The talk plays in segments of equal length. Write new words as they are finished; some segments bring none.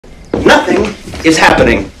Nothing is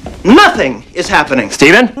happening. Nothing is happening.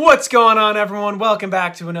 Steven? What's going on, everyone? Welcome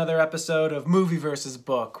back to another episode of Movie vs.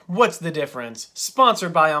 Book. What's the difference?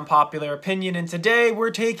 Sponsored by Unpopular Opinion, and today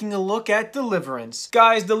we're taking a look at Deliverance.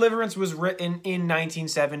 Guys, Deliverance was written in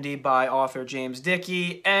 1970 by author James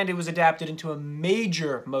Dickey, and it was adapted into a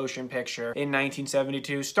major motion picture in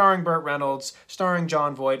 1972, starring Burt Reynolds, starring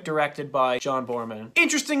Jon Voight, directed by John Boorman.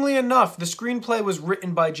 Interestingly enough, the screenplay was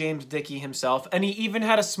written by James Dickey himself, and he even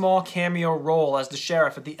had a small cameo role as the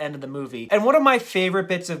sheriff at the end of the movie. And one of my favorite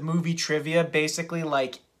bits of movie trivia, basically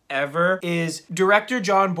like ever, is director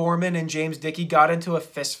John Boorman and James Dickey got into a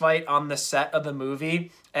fistfight on the set of the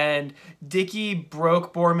movie, and Dickey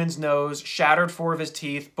broke Boorman's nose, shattered 4 of his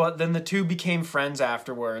teeth, but then the two became friends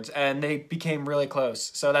afterwards, and they became really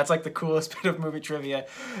close. So that's like the coolest bit of movie trivia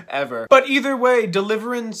ever. But either way,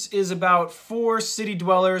 Deliverance is about 4 city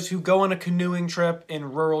dwellers who go on a canoeing trip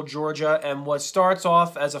in rural Georgia, and what starts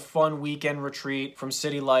off as a fun weekend retreat from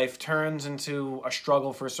city life turns into a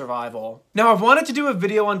struggle for survival. Now, I've wanted to do a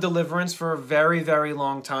video on Deliverance for a very, very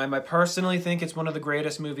long time. I personally think it's one of the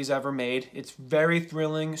greatest movies ever made. It's very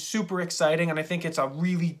thrilling, super exciting, and I think it's a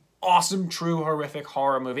really awesome, true, horrific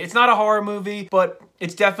horror movie. It's not a horror movie, but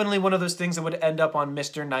it's definitely one of those things that would end up on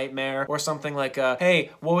Mr. Nightmare or something like, hey,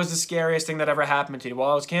 what was the scariest thing that ever happened to you?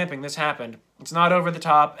 While I was camping, this happened. It's not over the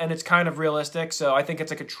top, and it's kind of realistic, so I think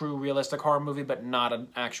it's like a true realistic horror movie, but not an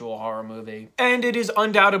actual horror movie. And it is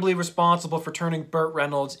undoubtedly responsible for turning Burt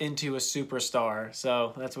Reynolds into a superstar,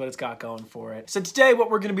 so that's what it's got going for it. So today,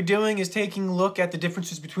 what we're going to be doing is taking a look at the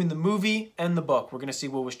differences between the movie and the book. We're going to see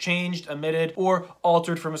what was changed, omitted, or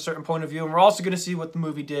altered from a certain point of view, and we're also going to see what the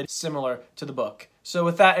movie did similar to the book. So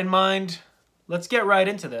with that in mind, let's get right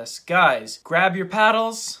into this. Guys, grab your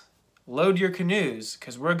paddles, load your canoes,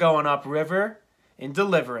 because we're going upriver in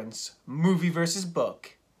Deliverance, movie versus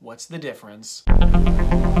book. What's the difference?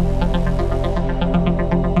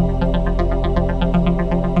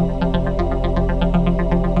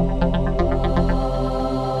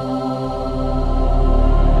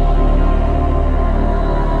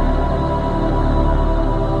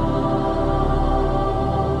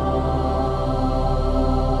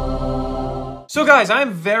 So guys,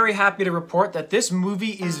 I'm very happy to report that this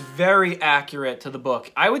movie is very accurate to the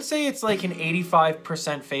book. I would say it's like an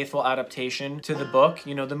 85% faithful adaptation to the book.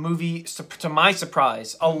 You know, the movie, to my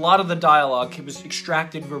surprise, a lot of the dialogue was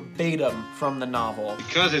extracted verbatim from the novel.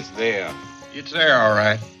 Because it's there. It's there, all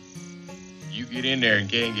right. You get in there and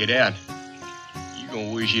can't get out. You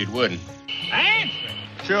gonna wish it wouldn't. Answer!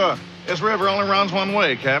 Sure. This river only runs one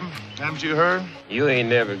way, Captain. Haven't you heard? You ain't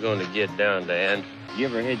never gonna get down to end. You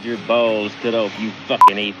ever had your balls cut off, you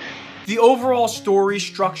fucking ape? The overall story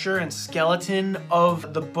structure and skeleton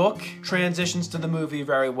of the book transitions to the movie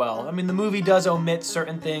very well. I mean, the movie does omit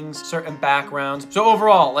certain things, certain backgrounds. So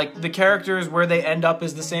overall, like, the characters, where they end up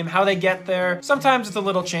is the same. How they get there, sometimes it's a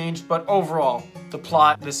little changed, but overall, the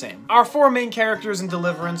plot the same. Our 4 main characters in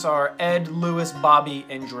Deliverance are Ed, Lewis, Bobby,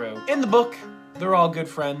 and Drew. In the book, they're all good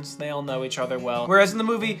friends. They all know each other well. Whereas in the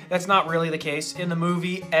movie, that's not really the case. In the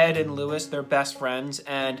movie, Ed and Lewis, they're best friends,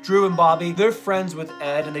 and Drew and Bobby, they're friends with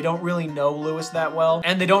Ed, and they don't really know Lewis that well,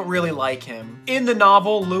 and they don't really like him. In the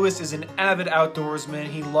novel, Lewis is an avid outdoorsman.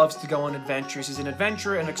 He loves to go on adventures. He's an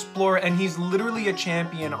adventurer, an explorer, and he's literally a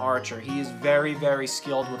champion archer. He is very, very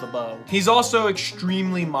skilled with a bow. He's also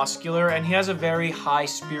extremely muscular, and he has a very high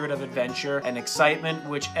spirit of adventure and excitement,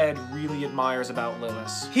 which Ed really admires about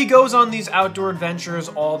Lewis. He goes on these outdoor adventures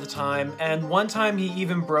all the time, and one time he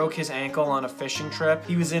even broke his ankle on a fishing trip.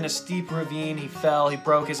 He was in a steep ravine, he fell, he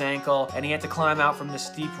broke his ankle, and he had to climb out from the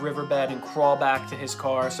steep riverbed and crawl back to his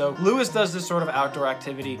car. So Lewis does this sort of outdoor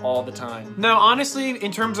activity all the time. Now, honestly,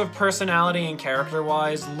 in terms of personality and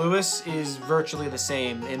character-wise, Lewis is virtually the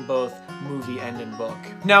same in both movie and in book.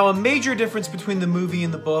 Now, a major difference between the movie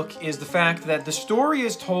and the book is the fact that the story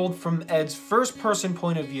is told from Ed's first-person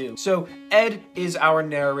point of view. So Ed is our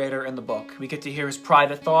narrator in the book. We get to hear his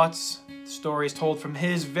private thoughts. The story is told from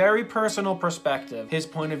his very personal perspective, his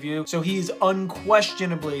point of view, so he is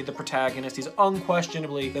unquestionably the protagonist. He's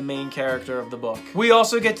unquestionably the main character of the book. We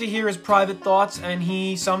also get to hear his private thoughts, and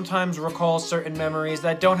he sometimes recalls certain memories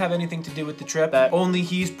that don't have anything to do with the trip, that only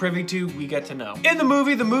he's privy to, we get to know. In the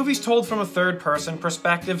movie's told from a third-person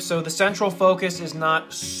perspective, so the central focus is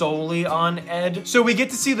not solely on Ed. So we get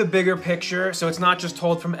to see the bigger picture, so it's not just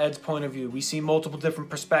told from Ed's point of view. We see multiple different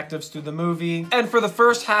perspectives through the movie. movie. And for the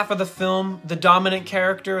first half of the film, the dominant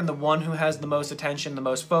character and the one who has the most attention, the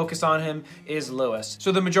most focus on him is Lewis.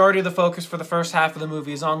 So the majority of the focus for the first half of the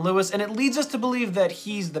movie is on Lewis, and it leads us to believe that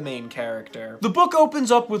he's the main character. The book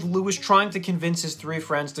opens up with Lewis trying to convince his three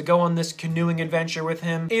friends to go on this canoeing adventure with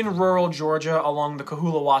him in rural Georgia along the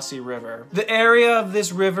Cohahlawasi River. The area of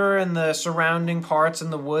this river and the surrounding parts in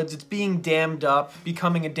the woods, it's being dammed up,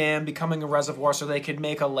 becoming a dam, becoming a reservoir so they could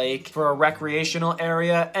make a lake for a recreational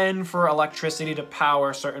area and for electricity to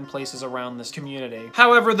power certain places around this community.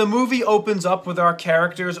 However, the movie opens up with our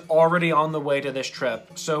characters already on the way to this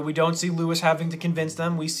trip. So we don't see Lewis having to convince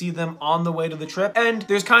them, we see them on the way to the trip, and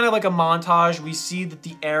there's kind of like a montage. We see that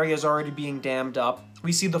the area is already being dammed up.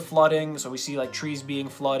 We see the flooding, so we see like trees being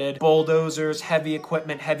flooded, bulldozers, heavy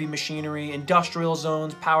equipment, heavy machinery, industrial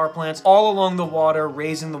zones, power plants, all along the water,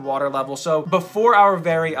 raising the water level. So before our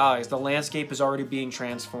very eyes, the landscape is already being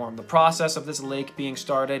transformed. The process of this lake being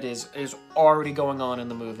started is already going on in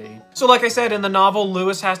the movie. So like I said, in the novel,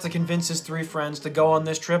 Lewis has to convince his three friends to go on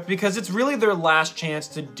this trip because it's really their last chance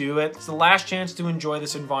to do it. It's the last chance to enjoy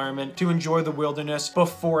this environment, to enjoy the wilderness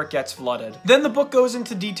before it gets flooded. Then the book goes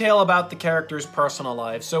into detail about the characters' personal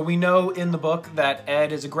lives. So we know in the book that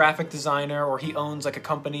Ed is a graphic designer, or he owns like a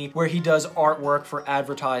company where he does artwork for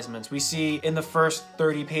advertisements. We see in the first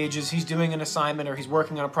 30 pages he's doing an assignment, or he's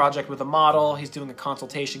working on a project with a model, he's doing a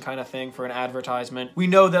consultation kind of thing for an advertisement. We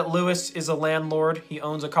know that Lewis is a landlord, he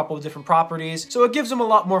owns a couple of different properties, so it gives him a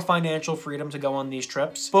lot more financial freedom to go on these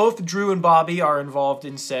trips. Both Drew and Bobby are involved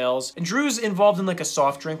in sales, and Drew's involved in like a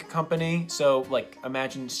soft drink company, so like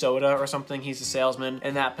imagine soda or something. He's a salesman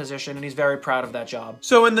in that position, and he's very proud of that job.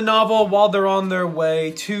 So in the novel, while they're on their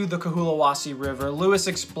way to the Cohahlawasi River, Lewis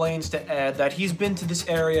explains to Ed that he's been to this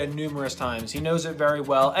area numerous times. He knows it very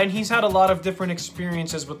well, and he's had a lot of different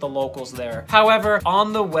experiences with the locals there. However,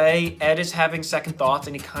 on the way, Ed is having second thoughts,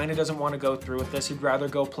 and he kind of doesn't want to go through with this. He'd rather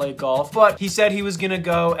go play golf, but he said he was gonna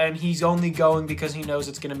go, and he's only going because he knows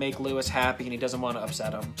it's gonna make Lewis happy, and he doesn't want to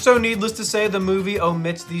upset him. So needless to say, the movie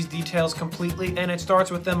omits these details completely, and it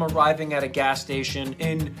starts with them arriving at a gas station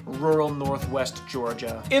in rural northwest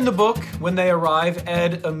Georgia. In the book, when they arrive,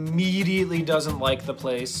 Ed immediately doesn't like the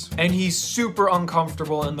place, and he's super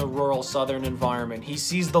uncomfortable in the rural southern environment. He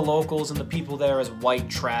sees the locals and the people there as white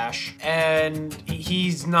trash, and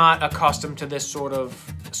he's not accustomed to this sort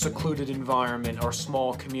of secluded environment or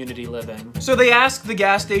small community living. So they ask the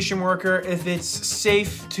gas station worker if it's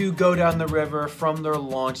safe to go down the river from their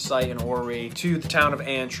launch site in Horry to the town of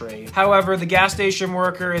Antry. However, the gas station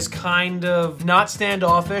worker is kind of not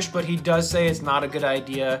standoffish, but he does say it's not a good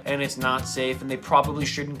idea and it's not safe, and they probably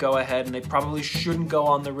shouldn't go ahead, and they probably shouldn't go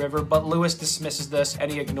on the river, but Lewis dismisses this and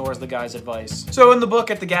he ignores the guy's advice. So in the book,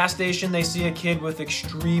 at the gas station, they see a kid with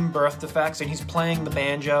extreme birth defects, and he's playing the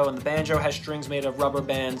banjo, and the banjo has strings made of rubber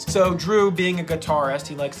bands. So Drew, being a guitarist,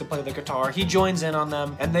 he likes to play the guitar, he joins in on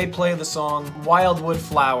them, and they play the song Wildwood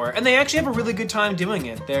Flower, and they actually have a really good time doing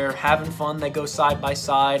it. They're having fun, they go side by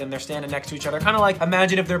side, and they're standing next to each other, kind of like,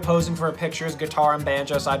 imagine if they're posing for a pictures, guitar and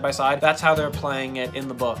banjo side by side. That's how they're playing it in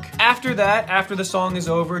the book. After that, after the song is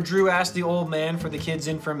over, Drew asks the old man for the kid's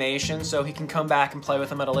information so he can come back and play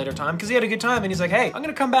with him at a later time, because he had a good time, and he's like, hey, I'm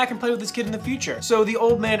gonna come back and play with this kid in the future. So the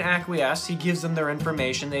old man acquiesces, he gives them their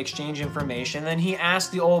information, they exchange information, then he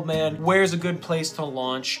asks the old man where's a good place to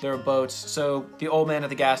launch their boats. So the old man at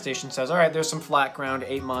the gas station says, all right, there's some flat ground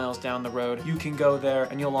 8 miles down the road, you can go there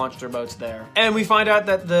and you'll launch their boats there. And we find out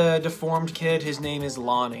that the deformed kid, his name is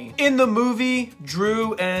Lonnie. In the movie,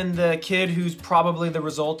 Drew and the kid who's probably the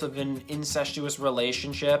result of an incestuous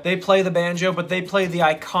relationship, they play the banjo, but they play the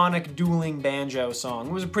iconic dueling banjo song.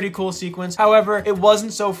 It was a pretty cool sequence. However, it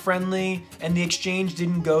wasn't so friendly, and the exchange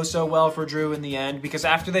didn't go so well for Drew in the end, because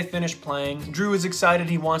after they finished playing, Drew is excited,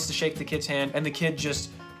 he wants to shake the kid's hand, and the kid just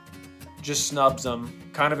snubs him,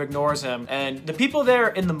 kind of ignores him. And the people there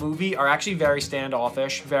in the movie are actually very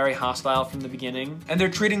standoffish, very hostile from the beginning, and they're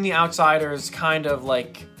treating the outsiders kind of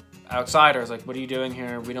like outsiders, like, what are you doing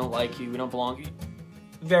here? We don't like you, we don't belong.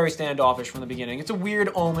 Very standoffish from the beginning. It's a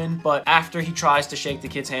weird omen, but after he tries to shake the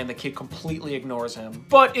kid's hand, the kid completely ignores him.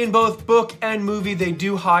 But in both book and movie, they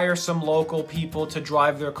do hire some local people to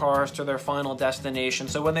drive their cars to their final destination.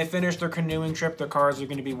 So when they finish their canoeing trip, their cars are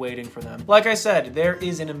going to be waiting for them. Like I said, there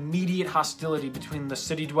is an immediate hostility between the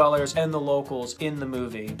city dwellers and the locals in the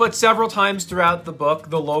movie. But several times throughout the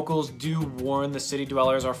book, the locals do warn the city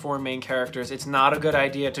dwellers, our four main characters, it's not a good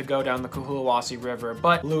idea to go down the Cohahlawasi River,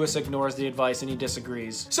 but Lewis ignores the advice and he disagrees.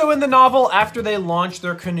 hillbillies. So in the novel, after they launch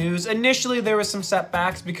their canoes, initially there was some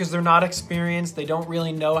setbacks because they're not experienced. They don't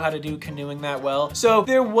really know how to do canoeing that well. So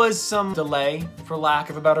there was some delay, for lack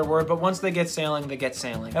of a better word, but once they get sailing, they get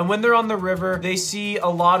sailing. And when they're on the river, they see a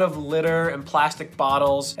lot of litter and plastic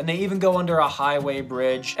bottles, and they even go under a highway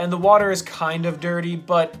bridge, and the water is kind of dirty,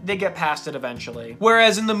 but they get past it eventually.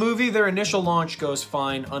 Whereas in the movie, their initial launch goes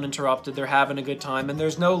fine, uninterrupted, they're having a good time, and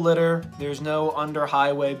there's no litter, there's no under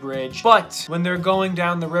highway bridge. But when they're going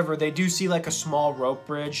down the river, they do see like a small rope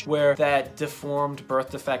bridge where that deformed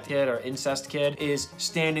birth defect kid or incest kid is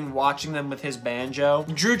standing watching them with his banjo.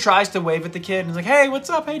 Drew tries to wave at the kid and is like, hey, what's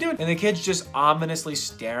up, how you doing? And the kid's just ominously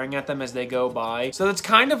staring at them as they go by. So it's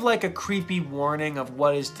kind of like a creepy warning of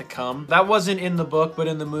what is to come. That wasn't in the book, but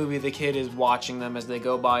in the movie, the kid is watching them as they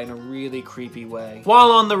go by in a really creepy way.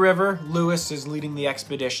 While on the river, Lewis is leading the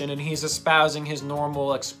expedition and he's espousing his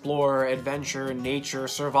normal explorer, adventure, nature,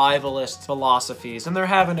 survivalist philosophies, and they're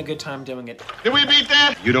having a good time doing it. Did we beat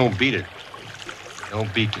that? You don't beat it.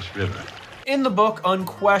 Don't beat this river. In the book,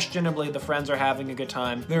 unquestionably, the friends are having a good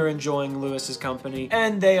time. They're enjoying Lewis's company,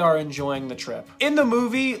 and they are enjoying the trip. In the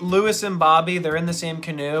movie, Lewis and Bobby, they're in the same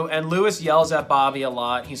canoe, and Lewis yells at Bobby a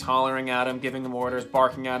lot. He's hollering at him, giving him orders,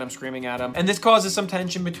 barking at him, screaming at him, and this causes some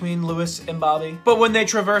tension between Lewis and Bobby. But when they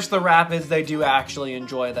traverse the rapids, they do actually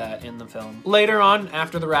enjoy that in the film. Later on,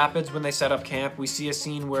 after the rapids, when they set up camp, we see a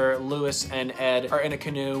scene where Lewis and Ed are in a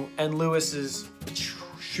canoe, and Lewis is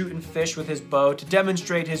shooting fish with his bow to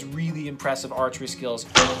demonstrate his really impressive archery skills.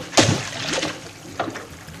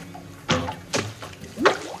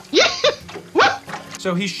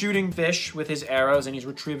 So he's shooting fish with his arrows and he's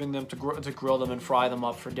retrieving them to grill them and fry them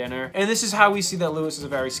up for dinner. And this is how we see that Lewis is a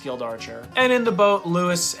very skilled archer. And in the boat,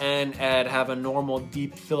 Lewis and Ed have a normal,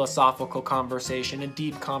 deep philosophical conversation, a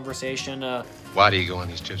deep conversation. Why do you go on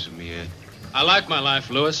these trips with me, Ed? I like my life,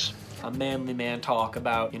 Lewis. A manly man talk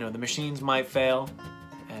about, you know, the machines might fail,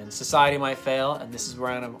 and society might fail, and this is where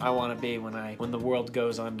I want to be when the world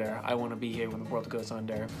goes under. I want to be here when the world goes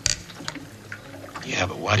under. Yeah,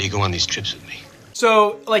 but why do you go on these trips with me?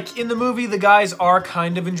 So, like, in the movie, the guys are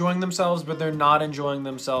kind of enjoying themselves, but they're not enjoying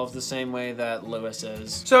themselves the same way that Lewis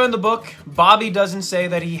is. So in the book, Bobby doesn't say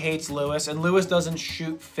that he hates Lewis, and Lewis doesn't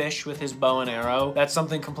shoot fish with his bow and arrow. That's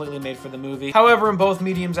something completely made for the movie. However, in both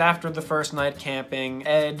mediums, after the first night camping,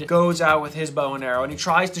 Ed goes out with his bow and arrow, and he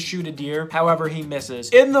tries to shoot a deer. However, he misses.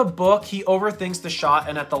 In the book, he overthinks the shot,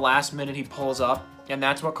 and at the last minute, he pulls up. And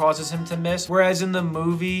that's what causes him to miss. Whereas in the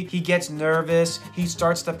movie, he gets nervous, he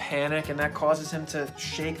starts to panic, and that causes him to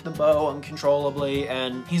shake the bow uncontrollably,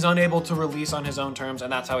 and he's unable to release on his own terms,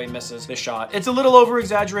 and that's how he misses the shot. It's a little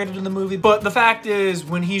over-exaggerated in the movie, but the fact is,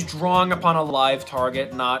 when he's drawing upon a live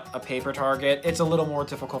target, not a paper target, it's a little more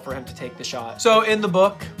difficult for him to take the shot. So in the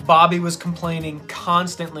book, Bobby was complaining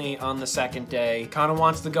constantly on the second day, kind of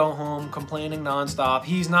wants to go home, complaining nonstop.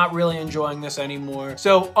 He's not really enjoying this anymore.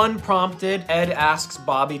 So unprompted, Ed asks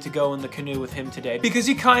Bobby to go in the canoe with him today because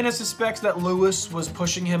he kind of suspects that Lewis was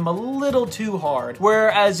pushing him a little too hard.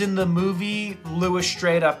 Whereas in the movie, Lewis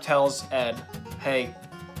straight up tells Ed, hey,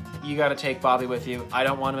 you gotta take Bobby with you. I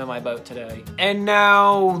don't want him in my boat today. And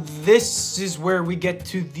now this is where we get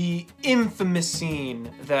to the infamous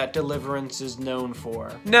scene that Deliverance is known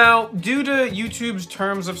for. Now, due to YouTube's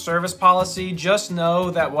terms of service policy, just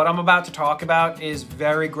know that what I'm about to talk about is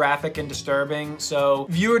very graphic and disturbing, so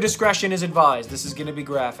viewer discretion is advised. This is gonna be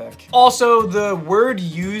graphic. Also, the word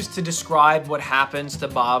used to describe what happens to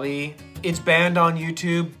Bobby, it's banned on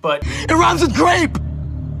YouTube, but It rhymes with grape!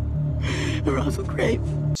 It rhymes with grape.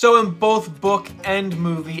 So in both book and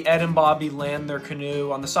movie, Ed and Bobby land their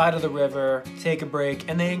canoe on the side of the river, take a break,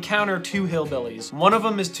 and they encounter two hillbillies. One of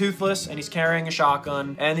them is toothless and he's carrying a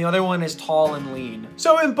shotgun, and the other one is tall and lean.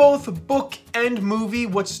 So in both book and movie,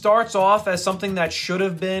 what starts off as something that should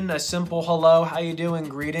have been a simple hello, how you doing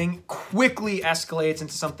greeting, quickly escalates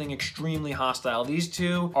into something extremely hostile. These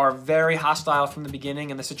two are very hostile from the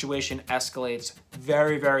beginning, and the situation escalates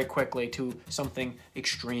very, very quickly to something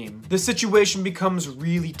extreme. The situation becomes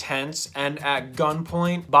really tense, and at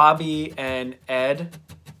gunpoint, Bobby and Ed,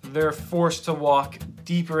 they're forced to walk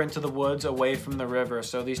deeper into the woods away from the river.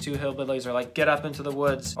 So these two hillbillies are like, get up into the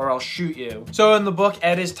woods or I'll shoot you. So in the book,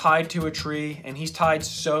 Ed is tied to a tree, and he's tied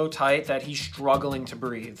so tight that he's struggling to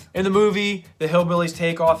breathe. In the movie, the hillbillies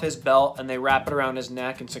take off his belt and they wrap it around his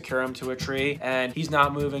neck and secure him to a tree, and he's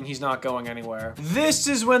not moving, he's not going anywhere. This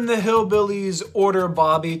is when the hillbillies order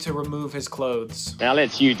Bobby to remove his clothes. Now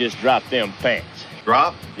let's you just drop them pants.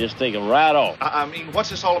 Drop? Just take him right off. I mean, what's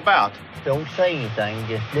this all about? Don't say anything,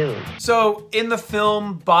 just do it. So in the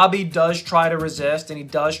film, Bobby does try to resist and he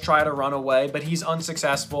does try to run away, but he's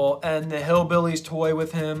unsuccessful, and the hillbillies toy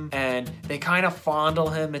with him and they kind of fondle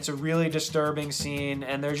him. It's a really disturbing scene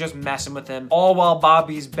and they're just messing with him, all while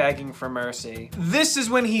Bobby's begging for mercy. This is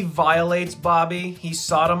when he violates Bobby. He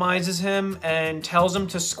sodomizes him and tells him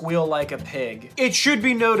to squeal like a pig. It should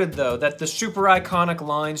be noted though that the super iconic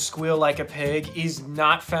line, "squeal like a pig," is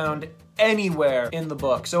not found anywhere in the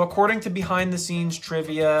book. So according to behind the scenes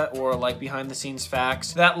trivia or like behind the scenes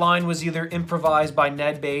facts, that line was either improvised by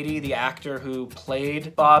Ned Beatty, the actor who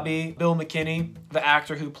played Bobby, Bill McKinney, the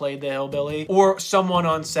actor who played the hillbilly, or someone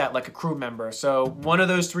on set, like a crew member. So one of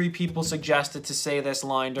those three people suggested to say this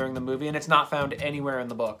line during the movie, and it's not found anywhere in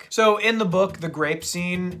the book. So in the book, the grape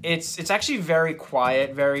scene, it's actually very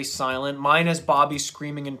quiet, very silent, minus Bobby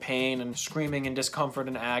screaming in pain and screaming in discomfort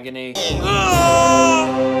and agony.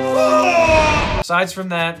 Aside from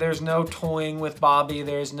that, there's no toying with Bobby,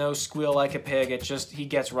 there's no squeal like a pig, it's just he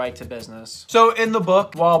gets right to business. So in the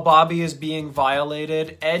book, while Bobby is being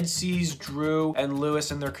violated, Ed sees Drew and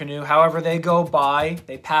Lewis in their canoe. However, they go by,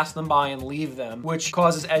 they pass them by and leave them, which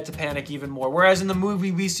causes Ed to panic even more. Whereas in the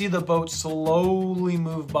movie, we see the boat slowly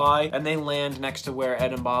move by and they land next to where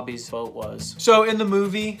Ed and Bobby's boat was. So in the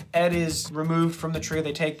movie, Ed is removed from the tree,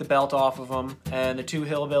 they take the belt off of him, and the two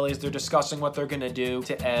hillbillies, they're discussing what they're gonna do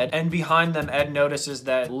to Ed. And behind them, Ed notices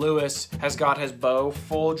that Lewis has got his bow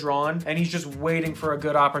full drawn and he's just waiting for a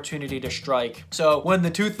good opportunity to strike. So when the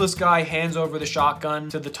toothless guy hands over the shotgun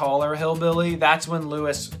to the taller hillbilly, that's when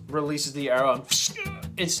Lewis releases the arrow and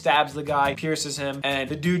it stabs the guy, pierces him, and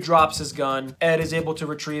the dude drops his gun. Ed is able to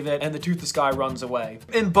retrieve it and the toothless guy runs away.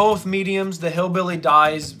 In both mediums, the hillbilly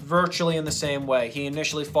dies virtually in the same way. He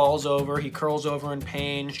initially falls over, he curls over in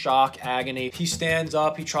pain, shock, agony. He stands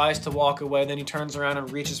up, he tries to walk away, then he turns around and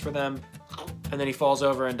reaches for them, and then he falls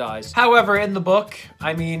over and dies. However, in the book,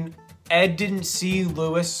 I mean, Ed didn't see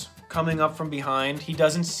Lewis coming up from behind. He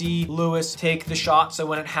doesn't see Lewis take the shot, so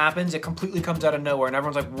when it happens, it completely comes out of nowhere, and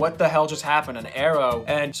everyone's like, what the hell just happened? An arrow.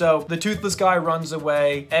 And so the toothless guy runs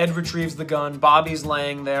away, Ed retrieves the gun, Bobby's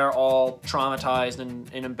laying there all traumatized and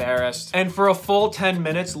embarrassed. And for a full 10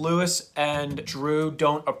 minutes, Lewis and Drew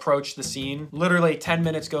don't approach the scene. Literally 10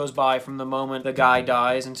 minutes goes by from the moment the guy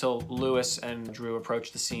dies until Lewis and Drew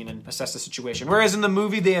approach the scene and assess the situation. Whereas in the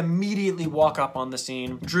movie, they immediately walk up on the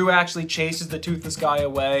scene. Drew actually chases the toothless guy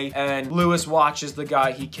away, and Lewis watches the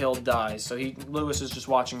guy he killed die. So Lewis is just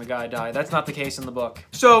watching the guy die. That's not the case in the book.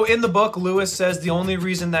 So in the book, Lewis says the only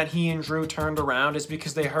reason that he and Drew turned around is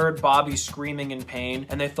because they heard Bobby screaming in pain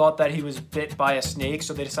and they thought that he was bit by a snake,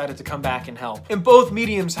 so they decided to come back and help. In both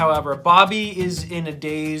mediums, however, Bobby is in a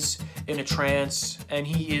daze, in a trance, and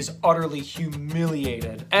he is utterly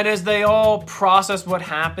humiliated. And as they all process what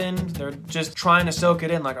happened, they're just trying to soak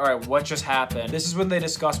it in, like, all right, what just happened? This is when they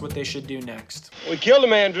discuss what they should do next. We killed a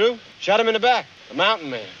man, Drew. Shot him in the back. A mountain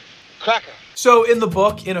man. Cracker. So in the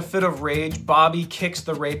book, in a fit of rage, Bobby kicks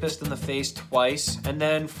the rapist in the face twice, and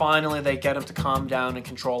then finally they get him to calm down and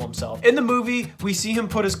control himself. In the movie, we see him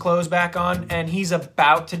put his clothes back on, and he's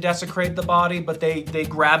about to desecrate the body, but they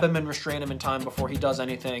grab him and restrain him in time before he does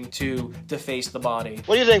anything to deface the body.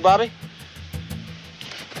 What do you think, Bobby?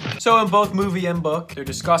 So in both movie and book, they're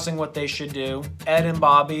discussing what they should do. Ed and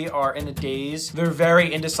Bobby are in a daze. They're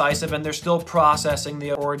very indecisive and they're still processing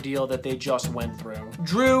the ordeal that they just went through.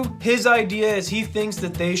 Drew, his idea is he thinks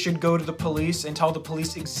that they should go to the police and tell the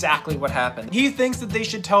police exactly what happened. He thinks that they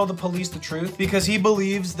should tell the police the truth because he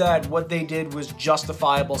believes that what they did was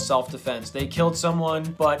justifiable self-defense. They killed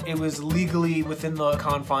someone, but it was legally within the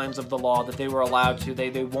confines of the law that they were allowed to.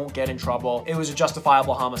 They won't get in trouble. It was a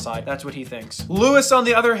justifiable homicide. That's what he thinks. Lewis, on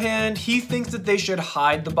the other hand, he thinks that they should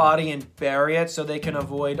hide the body and bury it so they can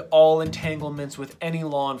avoid all entanglements with any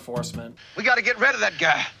law enforcement. We gotta get rid of that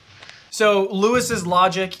guy. So Lewis's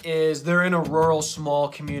logic is they're in a rural, small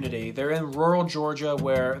community. They're in rural Georgia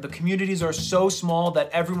where the communities are so small that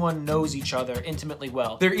everyone knows each other intimately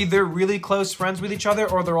well. They're either really close friends with each other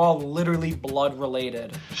or they're all literally blood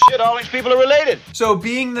related. Shit, all these people are related. So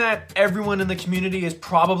being that everyone in the community is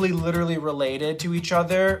probably literally related to each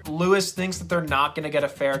other, Lewis thinks that they're not gonna get a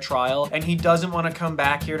fair trial, and he doesn't want to come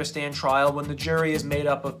back here to stand trial when the jury is made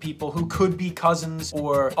up of people who could be cousins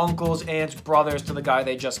or uncles, aunts, brothers to the guy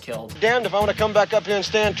they just killed. Damned if I want to come back up here and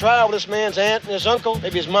stand trial with this man's aunt and his uncle,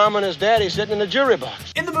 maybe his mom and his daddy sitting in the jury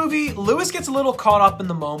box. In the movie, Lewis gets a little caught up in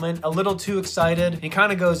the moment, a little too excited. He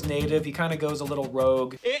kind of goes native, he kind of goes a little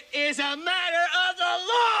rogue. It is a matter of the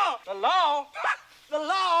law! The law? The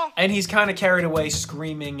law? And he's kind of carried away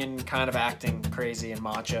screaming and kind of acting crazy and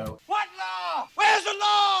macho. What law? Where's the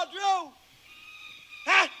law, Drew?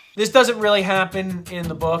 This doesn't really happen in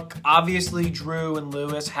the book. Obviously, Drew and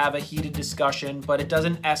Lewis have a heated discussion, but it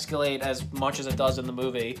doesn't escalate as much as it does in the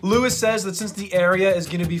movie. Lewis says that since the area is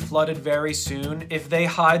going to be flooded very soon, if they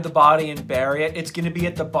hide the body and bury it, it's going to be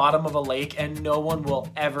at the bottom of a lake and no one will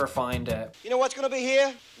ever find it. You know what's gonna be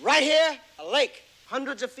here? Right here? A lake.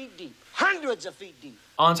 Hundreds of feet deep. Hundreds of feet deep.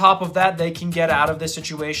 On top of that, they can get out of this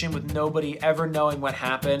situation with nobody ever knowing what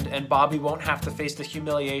happened, and Bobby won't have to face the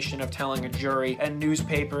humiliation of telling a jury and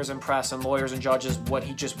newspapers and press and lawyers and judges what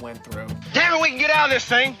he just went through. Damn it, we can get out of this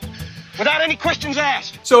thing without any questions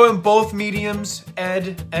asked. So in both mediums,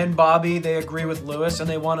 Ed and Bobby, they agree with Lewis and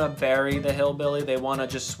they want to bury the hillbilly. They want to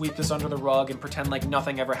just sweep this under the rug and pretend like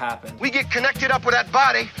nothing ever happened. We get connected up with that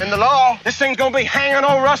body and the law, this thing's gonna be hanging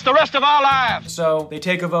over us the rest of our lives. So they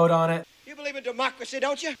take a vote on it. You believe in democracy,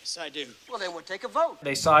 don't you? Yes, I do. Well, then we'll take a vote.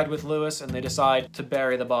 They side with Lewis and they decide to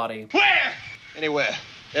bury the body. Where? Anywhere.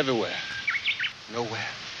 Everywhere. Nowhere.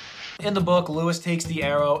 In the book, Lewis takes the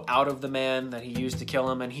arrow out of the man that he used to kill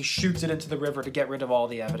him and he shoots it into the river to get rid of all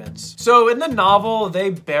the evidence. So in the novel, they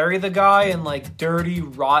bury the guy in like dirty,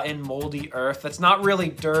 rotten, moldy earth. That's not really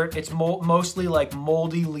dirt. It's mostly like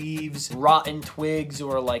moldy leaves, rotten twigs,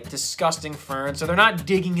 or like disgusting ferns. So they're not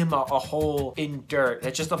digging him a hole in dirt.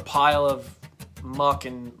 It's just a pile of muck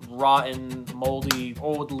and rotten, moldy,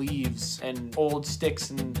 old leaves and old sticks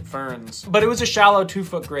and ferns. But it was a shallow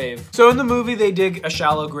 2-foot grave. So in the movie, they dig a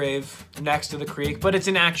shallow grave next to the creek, but it's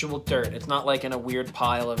in actual dirt. It's not like in a weird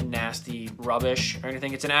pile of nasty rubbish or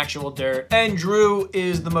anything. It's in actual dirt. And Drew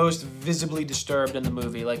is the most visibly disturbed in the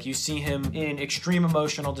movie. Like, you see him in extreme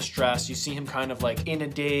emotional distress. You see him kind of like in a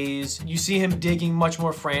daze. You see him digging much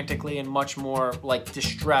more frantically and much more like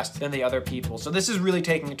distressed than the other people. So this is really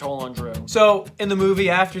taking a toll on Drew. So in the movie,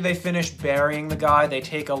 after they finish burying the guy, they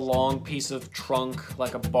take a long piece of trunk,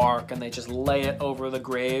 like a bark, and they just lay it over the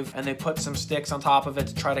grave, and they put some sticks on top of it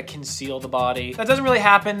to try to conceal the body. That doesn't really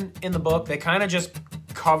happen in the book. They kind of just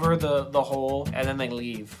cover the hole and then they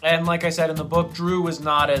leave. And like I said, in the book, Drew was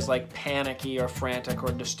not as like panicky or frantic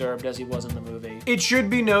or disturbed as he was in the movie. It should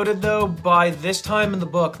be noted though, by this time in the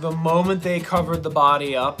book, the moment they covered the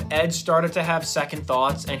body up, Ed started to have second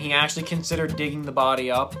thoughts and he actually considered digging the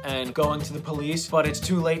body up and going to the police, but it's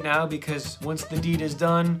too late now because once the deed is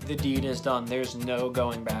done, the deed is done. There's no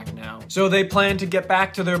going back now. So they plan to get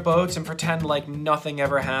back to their boats and pretend like nothing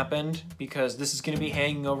ever happened because this is going to be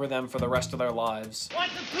hanging over them for the rest of their lives.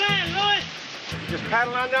 What's the plan, Louis? Just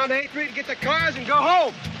paddle on down to 8th Street, get the cars, and go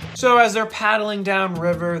home. So as they're paddling down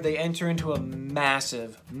river, they enter into a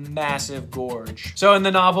massive, massive gorge. So in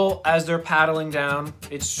the novel, as they're paddling down,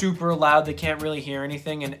 it's super loud, they can't really hear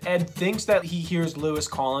anything, and Ed thinks that he hears Lewis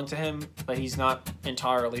calling to him, but he's not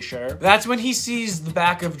entirely sure. That's when he sees the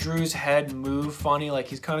back of Drew's head move funny, like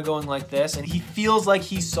he's kind of going like this, and he feels like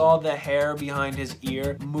he saw the hair behind his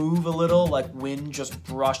ear move a little, like wind just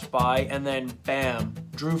brushed by, and then bam,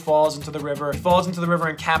 Drew falls into the river. He falls into the river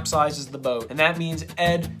and capsizes the boat, and that means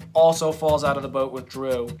Ed also falls out of the boat with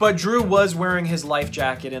Drew. But Drew was wearing his life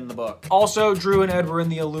jacket in the book. Also, Drew and Ed were in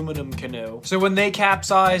the aluminum canoe. So when they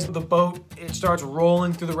capsize the boat, it starts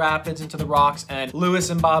rolling through the rapids into the rocks, and Lewis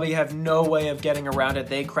and Bobby have no way of getting around it.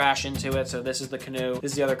 They crash into it. So this is the canoe.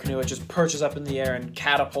 This is the other canoe. It just perches up in the air and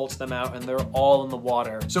catapults them out, and they're all in the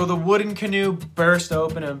water. So the wooden canoe bursts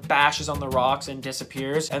open and bashes on the rocks and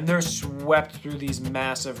disappears, and they're swept through these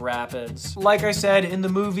massive rapids. Like I said, in the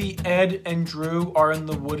movie, Ed and Drew are in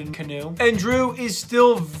the wooden canoe, and Drew is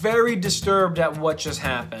still very disturbed at what just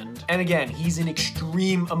happened. And again, he's in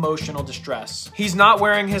extreme emotional distress. He's not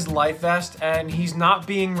wearing his life vest, and he's not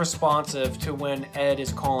being responsive to when Ed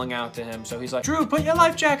is calling out to him. So he's like, Drew, put your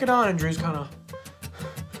life jacket on, and Drew's kind of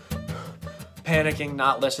panicking,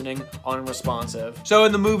 not listening, unresponsive. So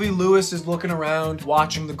in the movie, Lewis is looking around,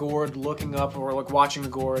 watching the gorge, looking up, or like watching the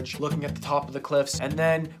gorge, looking at the top of the cliffs, and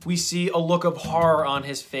then we see a look of horror on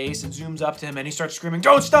his face. It zooms up to him and he starts screaming,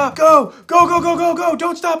 don't stop, go, go, go, go, go, go,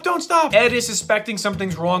 don't stop, don't stop. Ed is suspecting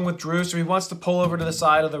something's wrong with Drew, so he wants to pull over to the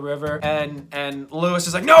side of the river, and Lewis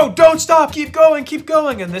is like, no, don't stop, keep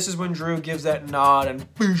going, and this is when Drew gives that nod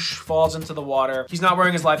and boosh, falls into the water. He's not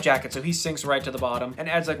wearing his life jacket, so he sinks right to the bottom, and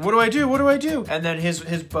Ed's like, what do I do, what do I do? And then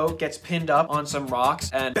his boat gets pinned up on some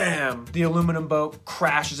rocks, and bam, the aluminum boat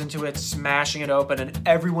crashes into it, smashing it open, and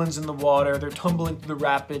everyone's in the water. They're tumbling through the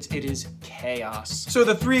rapids. It is chaos. So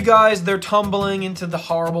the three guys, they're tumbling into the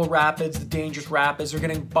horrible rapids, the dangerous rapids. They're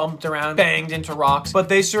getting bumped around, banged into rocks, but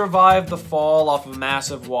they survive the fall off a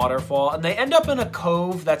massive waterfall, and they end up in a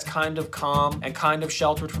cove that's kind of calm and kind of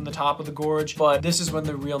sheltered from the top of the gorge, but this is when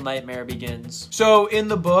the real nightmare begins. So in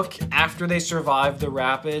the book, after they survive the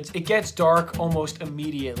rapids, it gets dark work almost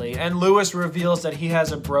immediately, and Lewis reveals that he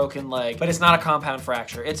has a broken leg, but it's not a compound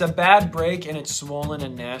fracture. It's a bad break and it's swollen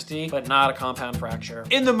and nasty, but not a compound fracture.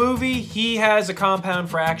 In the movie, he has a compound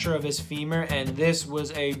fracture of his femur, and this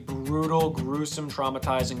was a brutal, gruesome,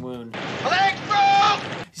 traumatizing wound. Legs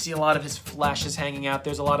broke! You see a lot of his flesh is hanging out.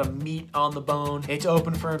 There's a lot of meat on the bone. It's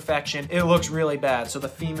open for infection. It looks really bad. So the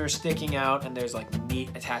femur's sticking out and there's like meat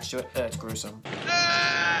attached to it. It's gruesome.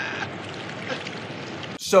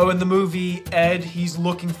 So in the movie, Ed, he's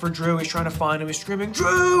looking for Drew. He's trying to find him. He's screaming,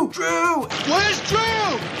 Drew! Drew! Where's Drew?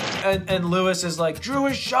 And Lewis is like, Drew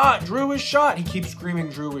is shot! Drew is shot! He keeps screaming,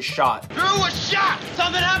 Drew was shot. Drew was shot!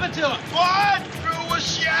 Something happened to him! What? Drew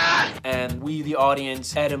was shot! And we, the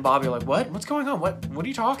audience, Ed and Bobby are like, what? What's going on? What are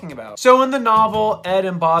you talking about? So in the novel, Ed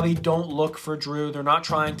and Bobby don't look for Drew. They're not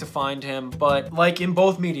trying to find him. But like in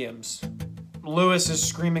both mediums, Lewis is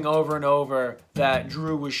screaming over and over that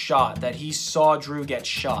Drew was shot, that he saw Drew get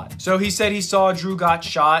shot. So he said he saw Drew got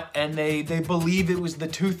shot, and they believe it was the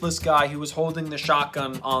toothless guy who was holding the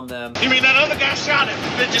shotgun on them. You mean that other guy shot him?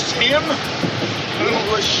 Did just him?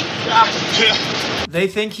 Who was shot? They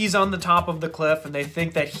think he's on the top of the cliff, and they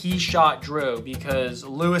think that he shot Drew because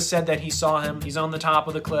Lewis said that he saw him. He's on the top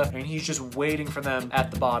of the cliff, and he's just waiting for them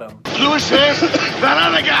at the bottom. Lewis says that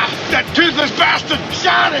other guy, that toothless bastard,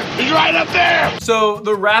 shot him. He's right up there. So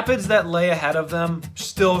the rapids that lay ahead of them,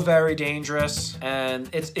 still very dangerous, and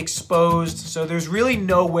it's exposed, so there's really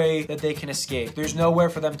no way that they can escape. There's nowhere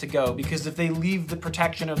for them to go, because if they leave the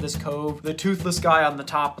protection of this cove, the toothless guy on the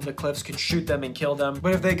top of the cliffs could shoot them and kill them.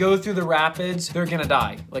 But if they go through the rapids, they're gonna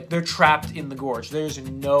die. Like, they're trapped in the gorge. There's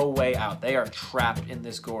no way out. They are trapped in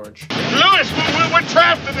this gorge. Lewis, we're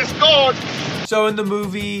trapped in this gorge. So in the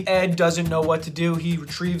movie, Ed doesn't know what to do. He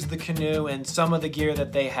retrieves the canoe and some of the gear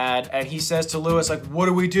that they had, and he says to Lewis, like, what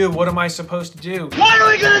do we do? What am I supposed to do? What are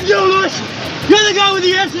we gonna do, Lewis? You're the guy with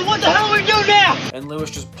the answer. What the hell do we do now? And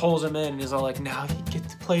Lewis just pulls him in and is all like, now you get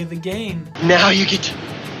to play the game. Now you get to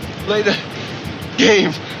play the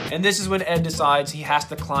game. And this is when Ed decides he has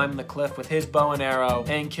to climb the cliff with his bow and arrow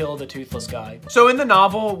and kill the toothless guy. So in the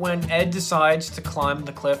novel, when Ed decides to climb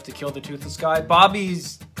the cliff to kill the toothless guy,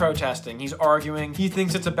 Bobby's protesting. He's arguing. He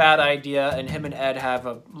thinks it's a bad idea, and him and Ed have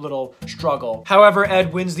a little struggle. However,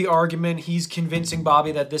 Ed wins the argument. He's convincing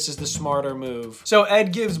Bobby that this is the smarter move. So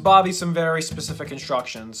Ed gives Bobby some very specific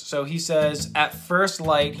instructions. So he says at first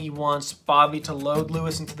light, he wants Bobby to load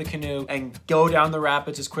Lewis into the canoe and go down the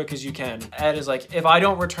rapids as quick as you can. Ed is like, if I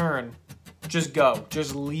don't return, just go.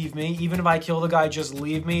 Just leave me. Even if I kill the guy, just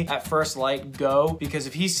leave me. At first light, go. Because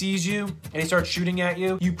if he sees you and he starts shooting at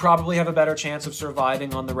you, you probably have a better chance of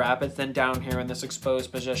surviving on the rapids than down here in this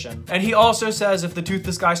exposed position. And he also says if the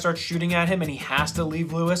toothless guy starts shooting at him and he has to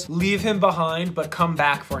leave Lewis, leave him behind, but come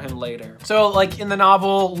back for him later. So like in the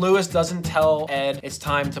novel, Lewis doesn't tell Ed it's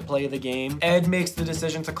time to play the game. Ed makes the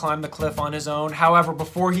decision to climb the cliff on his own. However,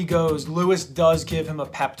 before he goes, Lewis does give him a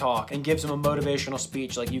pep talk and gives him a motivational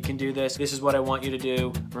speech like, you can do this. This is what I want you to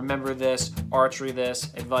do. Remember this, archery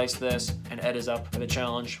this, advice this, and Ed is up for the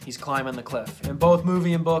challenge. He's climbing the cliff. In both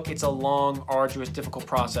movie and book, it's a long, arduous, difficult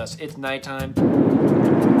process. It's nighttime.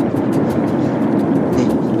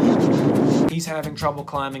 He's having trouble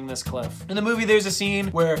climbing this cliff. In the movie, there's a scene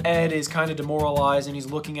where Ed is kind of demoralized and he's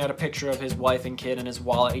looking at a picture of his wife and kid and his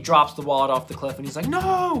wallet. He drops the wallet off the cliff and he's like,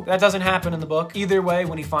 no! That doesn't happen in the book. Either way,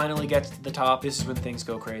 when he finally gets to the top, this is when things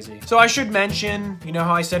go crazy. So I should mention, you know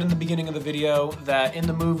how I said in the beginning of the video that in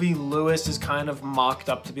the movie, Lewis is kind of mocked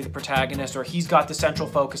up to be the protagonist, or he's got the central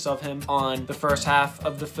focus of him on the first half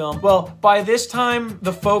of the film. Well, by this time,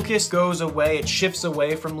 the focus goes away. It shifts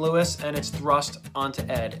away from Lewis and it's thrust onto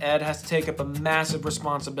Ed. Ed has to take up a massive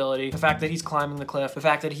responsibility. The fact that he's climbing the cliff, the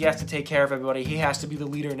fact that he has to take care of everybody, he has to be the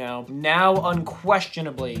leader now. Now,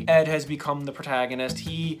 unquestionably, Ed has become the protagonist.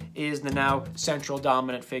 He is the now central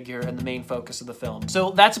dominant figure and the main focus of the film.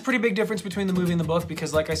 So that's a pretty big difference between the movie and the book,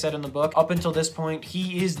 because like I said in the book, up until this point,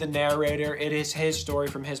 he is the narrator. It is his story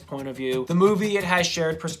from his point of view. The movie, it has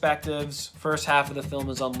shared perspectives. First half of the film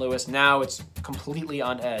is on Lewis. Now it's completely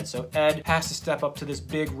on Ed. So Ed has to step up to this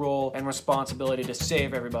big role and responsibility to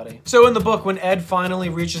save everybody. So in the book, when Ed finally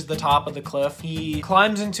reaches the top of the cliff, he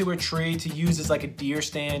climbs into a tree to use as like a deer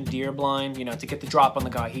stand, deer blind, you know, to get the drop on the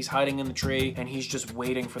guy. He's hiding in the tree and he's just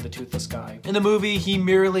waiting for the toothless guy. In the movie, he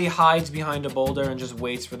merely hides behind a boulder and just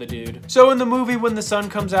waits for the dude. So in the movie, when the sun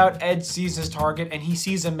comes out, Ed sees his target and he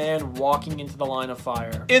sees a man walking into the line of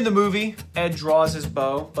fire. In the movie, Ed draws his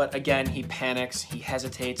bow, but again, he panics, he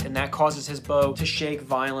hesitates, and that causes his bow to shake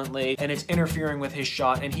violently and it's interfering with his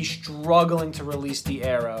shot and he's struggling to release the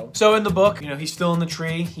arrow. So in the book, book, you know, he's still in the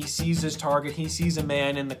tree. He sees his target. He sees a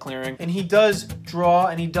man in the clearing, and he does draw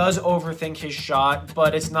and he does overthink his shot,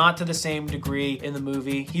 but it's not to the same degree in the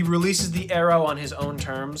movie. He releases the arrow on his own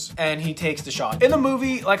terms and he takes the shot. In the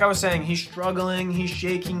movie, like I was saying, he's struggling, he's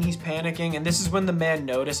shaking, he's panicking, and this is when the man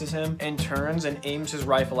notices him and turns and aims his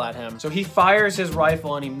rifle at him. So he fires his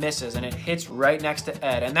rifle and he misses, and it hits right next to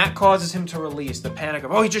Ed, and that causes him to release the panic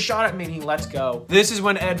of, oh, he just shot at me, and he lets go. This is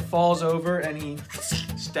when Ed falls over and he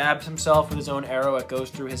stabs himself with his own arrow. It goes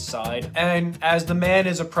through his side, and as the man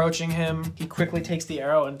is approaching him, he quickly takes the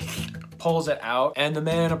arrow and pulls it out, and the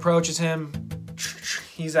man approaches him.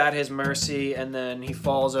 He's at his mercy, and then he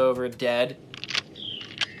falls over dead.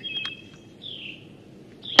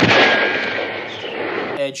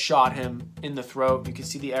 Ed shot him in the throat. You can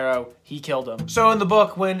see the arrow. He killed him. So in the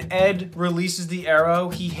book, when Ed releases the arrow,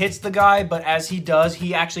 he hits the guy, but as he does,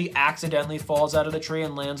 he actually accidentally falls out of the tree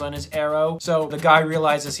and lands on his arrow. So the guy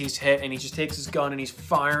realizes he's hit, and he just takes his gun and he's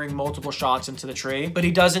firing multiple shots into the tree, but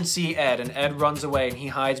he doesn't see Ed, and Ed runs away and he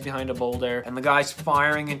hides behind a boulder, and the guy's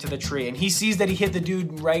firing into the tree, and he sees that he hit the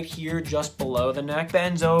dude right here just below the neck,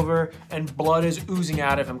 bends over, and blood is oozing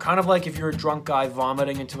out of him, kind of like if you're a drunk guy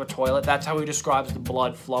vomiting into a toilet. That's how he describes the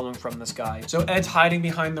blood flowing from this guy. So Ed's hiding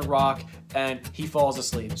behind the rock and he falls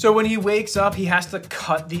asleep. So when he wakes up, he has to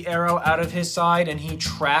cut the arrow out of his side, and he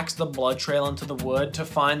tracks the blood trail into the wood to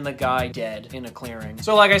find the guy dead in a clearing.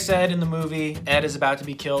 So like I said, in the movie, Ed is about to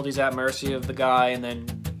be killed. He's at mercy of the guy and then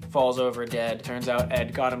falls over dead. Turns out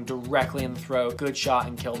Ed got him directly in the throat, good shot,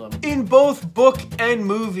 and killed him. In both book and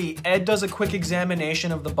movie, Ed does a quick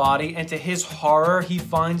examination of the body, and to his horror, he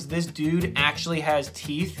finds this dude actually has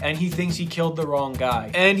teeth, and he thinks he killed the wrong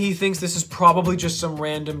guy. And he thinks this is probably just some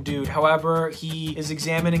random dude. However, he is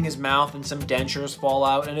examining his mouth and some dentures fall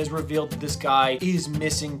out, and it is revealed that this guy is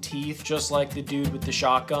missing teeth, just like the dude with the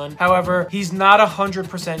shotgun. However, he's not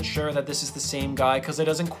 100% sure that this is the same guy because it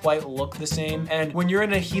doesn't quite look the same, and when you're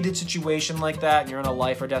in a heated situation like that and you're in a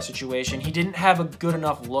life or death situation, he didn't have a good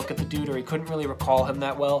enough look at the dude, or he couldn't really recall him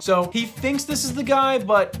that well. So he thinks this is the guy,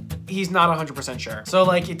 but he's not 100% sure. So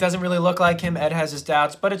like, it doesn't really look like him. Ed has his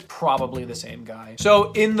doubts, but it's probably the same guy.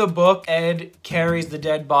 So in the book, Ed carries the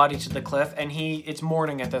dead body to the cliff, and it's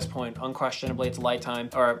morning at this point. Unquestionably, it's light time,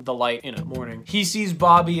 or the light, you know, morning. He sees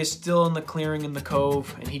Bobby is still in the clearing in the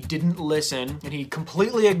cove, and he didn't listen, and he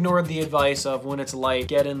completely ignored the advice of, when it's light,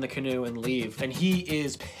 get in the canoe and leave. And he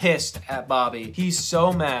is pissed at Bobby. He's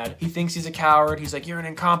so mad. He thinks he's a coward. He's like, you're an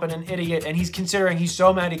incompetent idiot. And he's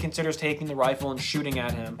so mad he considers taking the rifle and shooting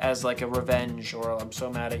at him as like a revenge, or I'm so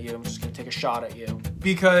mad at you, I'm just gonna take a shot at you.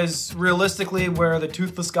 Because realistically, where the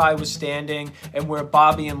toothless guy was standing and where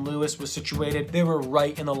Bobby and Lewis was situated, they were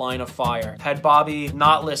right in the line of fire. Had Bobby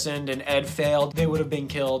not listened and Ed failed, they would have been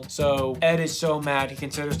killed. So Ed is so mad he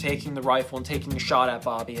considers taking the rifle and taking a shot at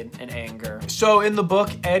Bobby in anger. So in the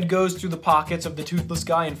book, Ed goes through the pockets of the toothless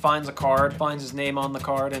guy and finds a card, finds his name on the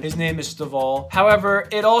card, and his name is Stovall. However,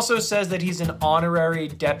 it also says that he's an honorary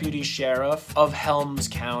deputy sheriff of Helms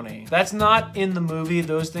County. That's not in the movie.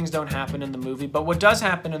 Those things don't happen in the movie, but what does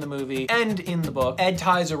happen in the movie and in the book, Ed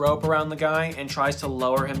ties a rope around the guy and tries to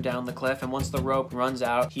lower him down the cliff, and once the rope runs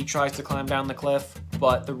out, he tries to climb down the cliff,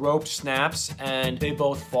 but the rope snaps and they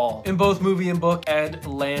both fall. In both movie and book, Ed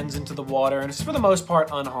lands into the water and is for the most part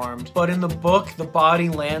unharmed, but in the book, the body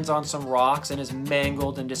lands on some rocks and is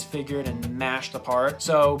mangled and disfigured and mashed apart.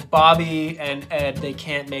 So Bobby and Ed, they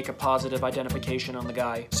can't make a positive identification on the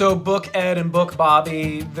guy. So book Ed and book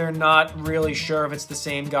Bobby, they're not really sure if it's the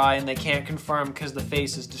same guy, and they can't confirm because the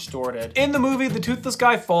face is distorted. In the movie, the toothless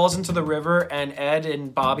guy falls into the river, and Ed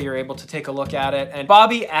and Bobby are able to take a look at it, and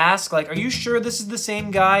Bobby asks, like, are you sure this is the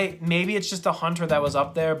same guy? Maybe it's just a hunter that was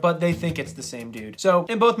up there, but they think it's the same dude. So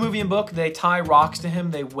in both movie and book, they tie rocks to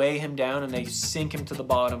him, they weigh him down, and they sink him to the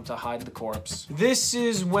bottom to hide the corpse. This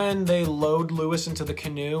is when they load Lewis into the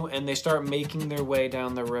canoe and they start making their way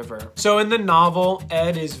down the river. So in the novel,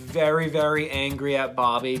 Ed is very, very angry at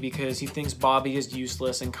Bobby because he thinks Bobby is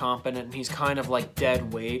useless, incompetent, and he's kind of like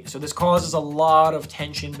dead weight. So this causes a lot of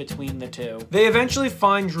tension between the two. They eventually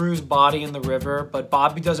find Drew's body in the river, but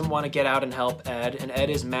Bobby doesn't want to get out and help Ed, and Ed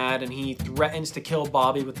is mad and he threatens to kill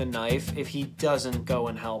Bobby with a knife if he doesn't go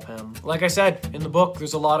and help him. Like I said, in the book,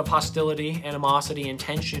 there's a lot of hostility, animosity, and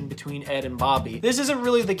tension between Ed and Bobby. This isn't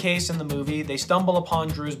really the case in the movie. They stumble upon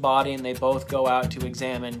Drew's body and they both go out to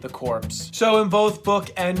examine the corpse. So in both book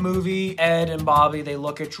and movie, Ed and Bobby, they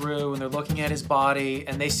look at Drew and they're looking at his body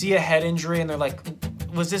and they see a head injury and they're like,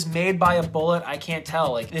 was this made by a bullet? I can't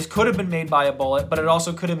tell. Like, this could have been made by a bullet, but it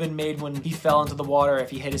also could have been made when he fell into the water if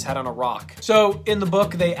he hit his head on a rock. So in the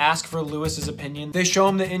book, they ask for Lewis's opinion. They show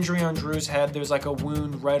him the injury on Drew's head. There's like a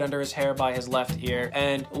wound right under his hair by his left ear,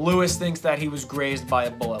 and Lewis thinks that he was grazed by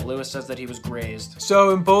a bullet. Lewis says that he was grazed.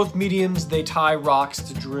 So in both mediums, they tie rocks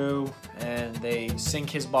to Drew and they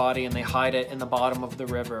sink his body and they hide it in the bottom of the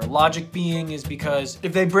river. Logic being is because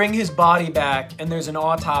if they bring his body back and there's an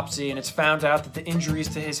autopsy and it's found out that the injuries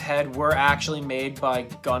to his head were actually made by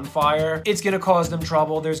gunfire, it's gonna cause them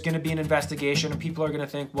trouble. There's gonna be an investigation and people are gonna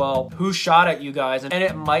think, well, who shot at you guys? And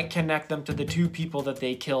it might connect them to the two people that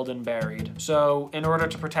they killed and buried. So in order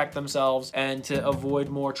to protect themselves and to avoid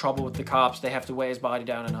more trouble with the cops, they have to weigh his body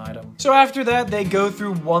down and hide him. So after that, they go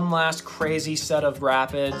through one last crazy set of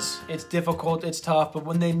rapids. It's difficult, it's tough, but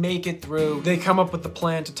when they make it through, they come up with the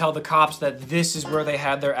plan to tell the cops that this is where they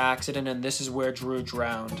had their accident and this is where Drew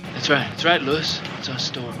drowned. That's right, Lewis. It's our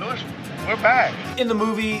story. Lewis, we're back. In the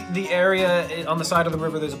movie, the area on the side of the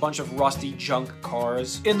river, there's a bunch of rusty junk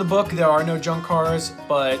cars. In the book, there are no junk cars,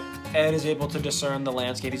 but Ed is able to discern the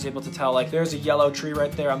landscape. He's able to tell, like, there's a yellow tree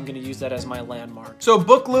right there. I'm gonna use that as my landmark. So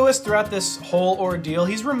Book Lewis, throughout this whole ordeal,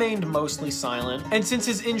 he's remained mostly silent. And since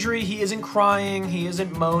his injury, he isn't crying, he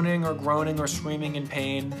isn't moaning or groaning or screaming in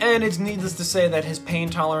pain. And it's needless to say that his pain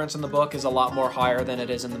tolerance in the book is a lot more higher than it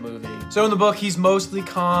is in the movie. So in the book, he's mostly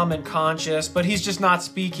calm and conscious, but he's just not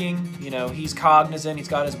speaking. You know, he's cognizant, he's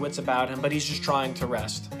got his wits about him, but he's just trying to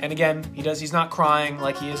rest. And again, he's not crying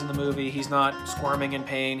like he is in the movie. He's not squirming in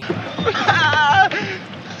pain.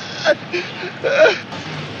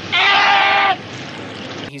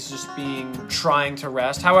 He's just trying to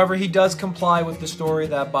rest. However, he does comply with the story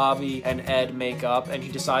that Bobby and Ed make up, and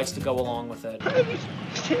he decides to go along with it. I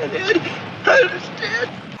understand, Ed. I understand.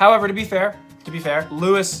 However, to be fair,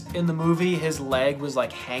 Lewis in the movie, his leg was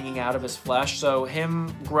like hanging out of his flesh, so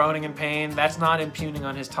him groaning in pain, that's not impugning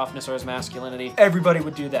on his toughness or his masculinity. Everybody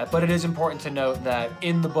would do that, but it is important to note that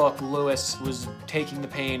in the book, Lewis was taking the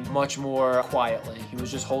pain much more quietly. He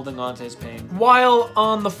was just holding on to his pain. While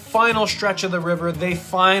on the final stretch of the river, they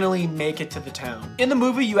finally make it to the town. In the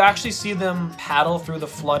movie, you actually see them paddle through the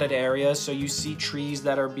flooded areas, so you see trees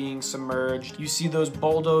that are being submerged. You see those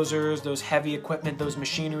bulldozers, those heavy equipment, those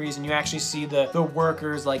machineries, and you actually see the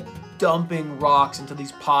workers like dumping rocks into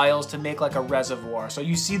these piles to make like a reservoir. So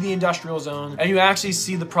you see the industrial zone and you actually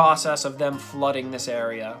see the process of them flooding this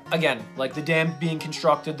area. Again, like the dam being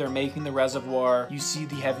constructed, they're making the reservoir. You see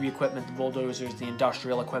the heavy equipment, the bulldozers, the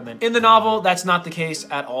industrial equipment. In the novel, that's not the case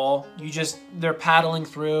at all. They're paddling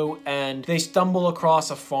through and they stumble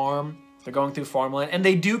across a farm. They're going through farmland, and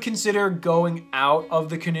they do consider going out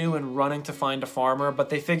of the canoe and running to find a farmer,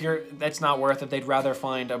 but they figure that's not worth it. They'd rather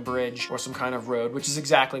find a bridge or some kind of road, which is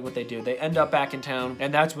exactly what they do. They end up back in town,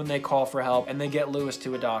 and that's when they call for help, and they get Lewis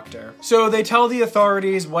to a doctor. So they tell the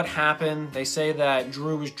authorities what happened. They say that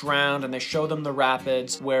Drew was drowned, and they show them the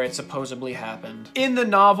rapids where it supposedly happened. In the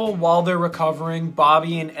novel, while they're recovering,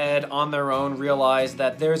 Bobby and Ed on their own realize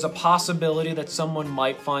that there's a possibility that someone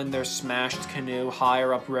might find their smashed canoe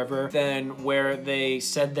higher upriver than where they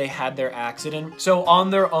said they had their accident. So on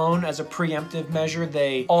their own, as a preemptive measure,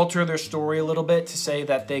 they alter their story a little bit to say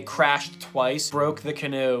that they crashed twice, broke the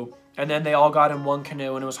canoe, and then they all got in one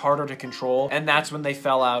canoe and it was harder to control, and that's when they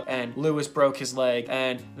fell out and Lewis broke his leg,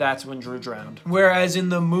 and that's when Drew drowned. Whereas in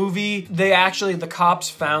the movie, the cops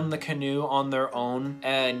found the canoe on their own,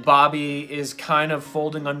 and Bobby is kind of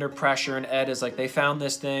folding under pressure, and Ed is like, they found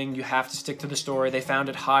this thing, you have to stick to the story, they found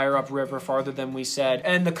it higher upriver, farther than we said,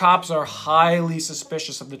 and the cops are highly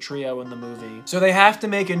suspicious of the trio in the movie. So they have to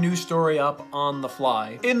make a new story up on the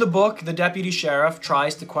fly. In the book, the deputy sheriff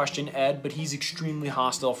tries to question Ed, but he's extremely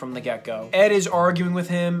hostile from the get-go. Ed is arguing with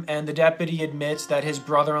him, and the deputy admits that his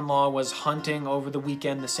brother-in-law was hunting over the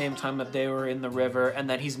weekend the same time that they were in the river, and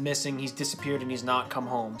that he's missing, he's disappeared, and he's not come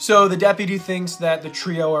home. So the deputy thinks that the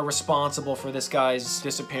trio are responsible for this guy's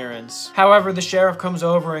disappearance. However, the sheriff comes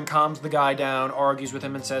over and calms the guy down, argues with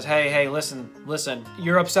him, and says, hey, listen,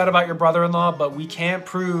 you're upset about your brother-in-law, but we can't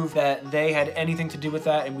prove that they had anything to do with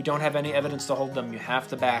that, and we don't have any evidence to hold them. You have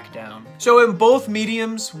to back down. So in both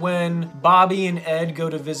mediums, when Bobby and Ed go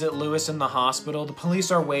to visit Lewis in the hospital, the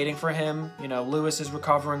police are waiting for him. You know, Lewis is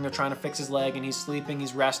recovering, they're trying to fix his leg, and he's sleeping,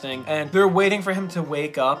 he's resting, and they're waiting for him to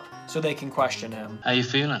wake up so they can question him. How you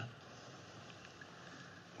feeling?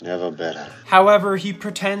 Never better. However, he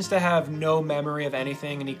pretends to have no memory of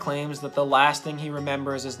anything, and he claims that the last thing he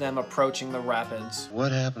remembers is them approaching the rapids.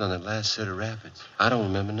 What happened on that last set of rapids? I don't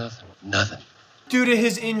remember nothing. Nothing. Due to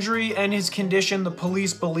his injury and his condition, the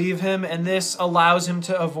police believe him, and this allows him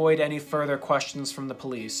to avoid any further questions from the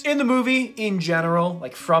police. In the movie, in general,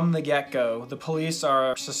 like from the get-go, the police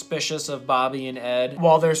are suspicious of Bobby and Ed.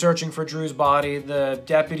 While they're searching for Drew's body, the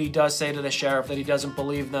deputy does say to the sheriff that he doesn't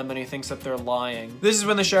believe them and he thinks that they're lying. This is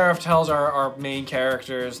when the sheriff tells our main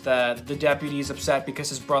characters that the deputy's upset because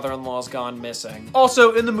his brother-in-law's gone missing.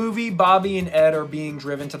 Also, in the movie, Bobby and Ed are being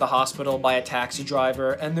driven to the hospital by a taxi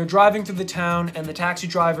driver, and they're driving through the town, and the taxi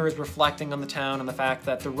driver is reflecting on the town and the fact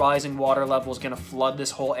that the rising water level is going to flood this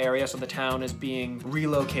whole area, so the town is being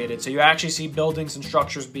relocated. So you actually see buildings and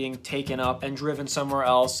structures being taken up and driven somewhere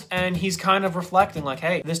else, and he's kind of reflecting like,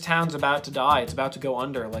 hey, this town's about to die, it's about to go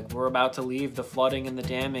under, like we're about to leave. The flooding and the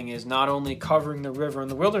damming is not only covering the river and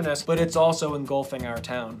the wilderness, but it's also engulfing our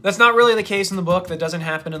town. That's not really the case in the book. That doesn't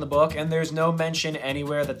happen in the book, and there's no mention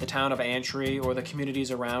anywhere that the town of Antry or the communities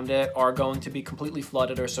around it are going to be completely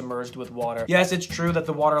flooded or submerged with water. Yes, it's true that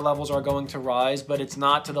the water levels are going to rise, but it's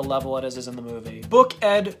not to the level it is in the movie. Book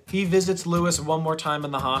Ed, he visits Lewis one more time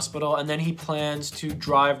in the hospital, and then he plans to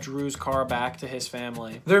drive Drew's car back to his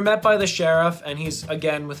family. They're met by the sheriff, and he's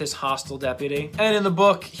again with his hostile deputy. And in the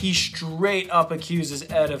book, he straight up accuses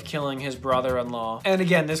Ed of killing his brother-in-law. And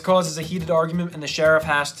again, this causes a heated argument, and the sheriff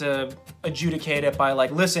has to adjudicate it by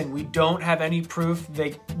like, listen, we don't have any proof.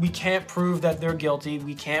 We can't prove that they're guilty.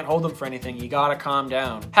 We can't hold them for anything. You gotta calm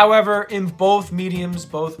down. However, in both mediums,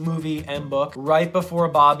 both movie and book, right before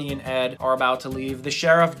Bobby and Ed are about to leave, the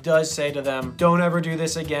sheriff does say to them, don't ever do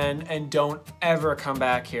this again and don't ever come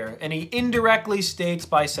back here. And he indirectly states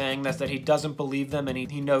by saying this that he doesn't believe them and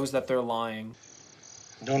he knows that they're lying.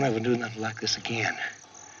 Don't ever do nothing like this again.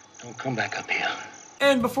 Don't come back up here.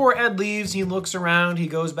 And before Ed leaves, he looks around, he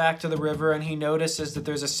goes back to the river, and he notices that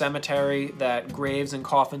there's a cemetery that graves and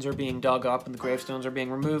coffins are being dug up and the gravestones are being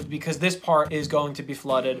removed because this part is going to be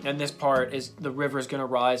flooded and this part is the river is going to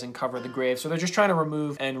rise and cover the graves. So they're just trying to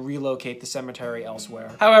remove and relocate the cemetery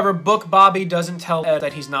elsewhere. However, Book Bobby doesn't tell Ed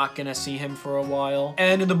that he's not going to see him for a while.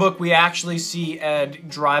 And in the book, we actually see Ed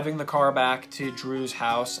driving the car back to Drew's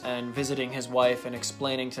house and visiting his wife and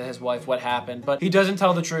explaining to his wife what happened. But he doesn't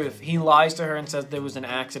tell the truth. He lies to her and says there was an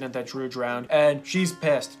accident that Drew drowned, and she's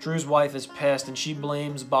pissed. Drew's wife is pissed, and she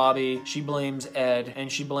blames Bobby, she blames Ed, and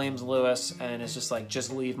she blames Lewis, and it's just like, just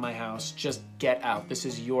leave my house. Just get out. This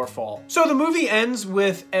is your fault. So the movie ends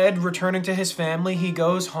with Ed returning to his family. He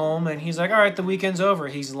goes home, and he's like, all right, the weekend's over.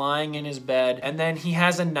 He's lying in his bed, and then he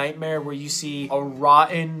has a nightmare where you see a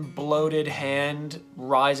rotten, bloated hand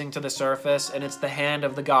rising to the surface, and it's the hand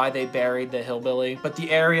of the guy they buried, the hillbilly, but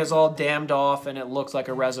the area is all dammed off, and it looks like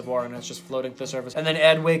a reservoir, and it's just floating to the surface. And then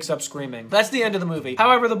Ed wakes up screaming. That's the end of the movie.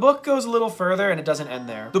 However, the book goes a little further and it doesn't end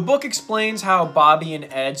there. The book explains how Bobby and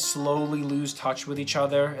Ed slowly lose touch with each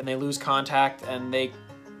other and they lose contact and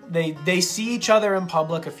they see each other in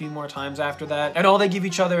public a few more times after that. And all they give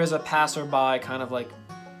each other is a passerby kind of like,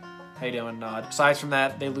 how you doing, nod. Aside from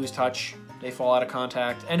that, they lose touch. They fall out of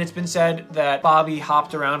contact, and it's been said that Bobby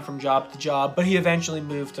hopped around from job to job, but he eventually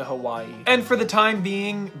moved to Hawaii. And for the time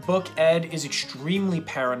being, Book Ed is extremely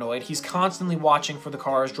paranoid. He's constantly watching for the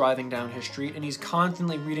cars driving down his street, and he's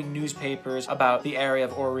constantly reading newspapers about the area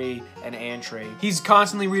of Ori and Antry. He's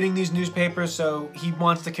constantly reading these newspapers, so he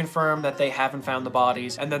wants to confirm that they haven't found the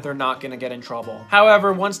bodies and that they're not gonna get in trouble.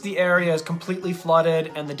 However, once the area is completely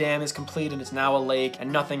flooded and the dam is complete and it's now a lake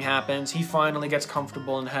and nothing happens, he finally gets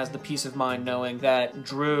comfortable and has the peace of mind knowing that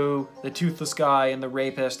Drew, the toothless guy, and the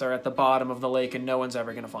rapist are at the bottom of the lake and no one's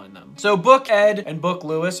ever gonna find them. So Book Ed and Book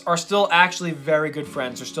Lewis are still actually very good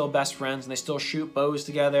friends. They're still best friends and they still shoot bows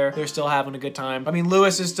together. They're still having a good time. I mean,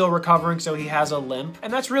 Lewis is still recovering, so he has a limp,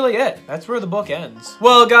 and that's really it. That's where the book ends.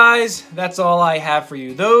 Well, guys, that's all I have for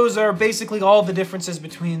you. Those are basically all the differences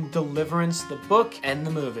between Deliverance, the book, and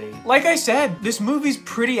the movie. Like I said, this movie's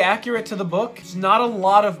pretty accurate to the book. There's not a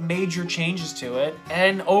lot of major changes to it,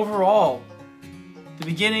 and overall, the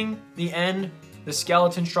beginning, the end, the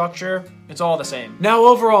skeleton structure, it's all the same. Now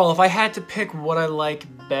overall, if I had to pick what I like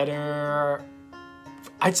better,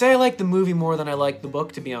 I'd say I like the movie more than I like the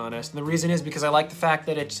book, to be honest. And the reason is because I like the fact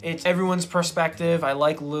that it's everyone's perspective. I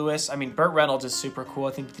like Lewis. I mean, Burt Reynolds is super cool.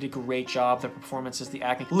 I think he did a great job. The performances, the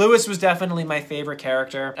acting. Lewis was definitely my favorite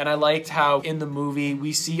character. And I liked how in the movie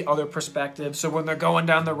we see other perspectives. So when they're going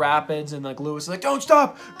down the rapids and like Lewis is like, don't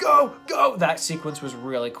stop, go, go. That sequence was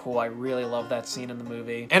really cool. I really love that scene in the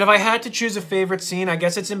movie. And if I had to choose a favorite scene, I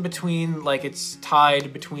guess it's in between, like it's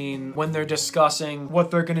tied between when they're discussing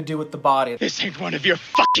what they're gonna do with the body. This ain't one of your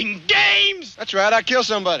fucking games! That's right, I killed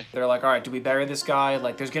somebody. They're like, all right, do we bury this guy?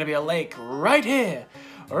 Like, there's gonna be a lake right here,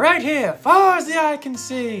 far as the eye can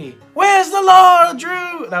see. Where's the Lord,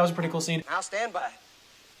 Drew? That was a pretty cool scene. I'll stand by.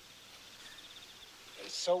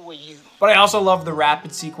 so will you. But I also love the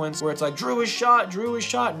rapid sequence where it's like, Drew is shot,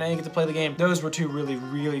 and now you get to play the game. Those were two really,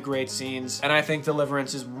 really great scenes. And I think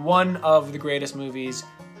Deliverance is one of the greatest movies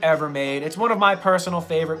ever made. It's one of my personal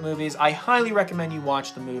favorite movies. I highly recommend you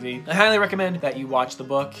watch the movie. I highly recommend that you watch the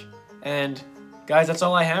book. And guys, that's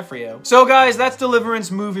all I have for you. So guys, that's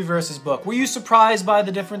Deliverance movie versus book. Were you surprised by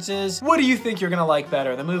the differences? What do you think you're gonna like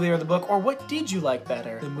better, the movie or the book? Or what did you like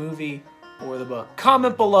better, the movie or the book?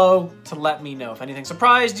 Comment below to let me know. If anything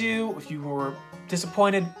surprised you, if you were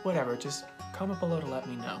disappointed, whatever, just comment below to let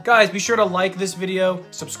me know. Guys, be sure to like this video,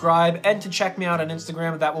 subscribe, and to check me out on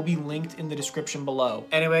Instagram. That will be linked in the description below.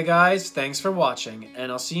 Anyway, guys, thanks for watching,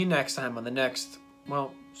 and I'll see you next time on the next,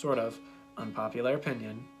 well, sort of, unpopular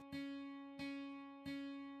opinion.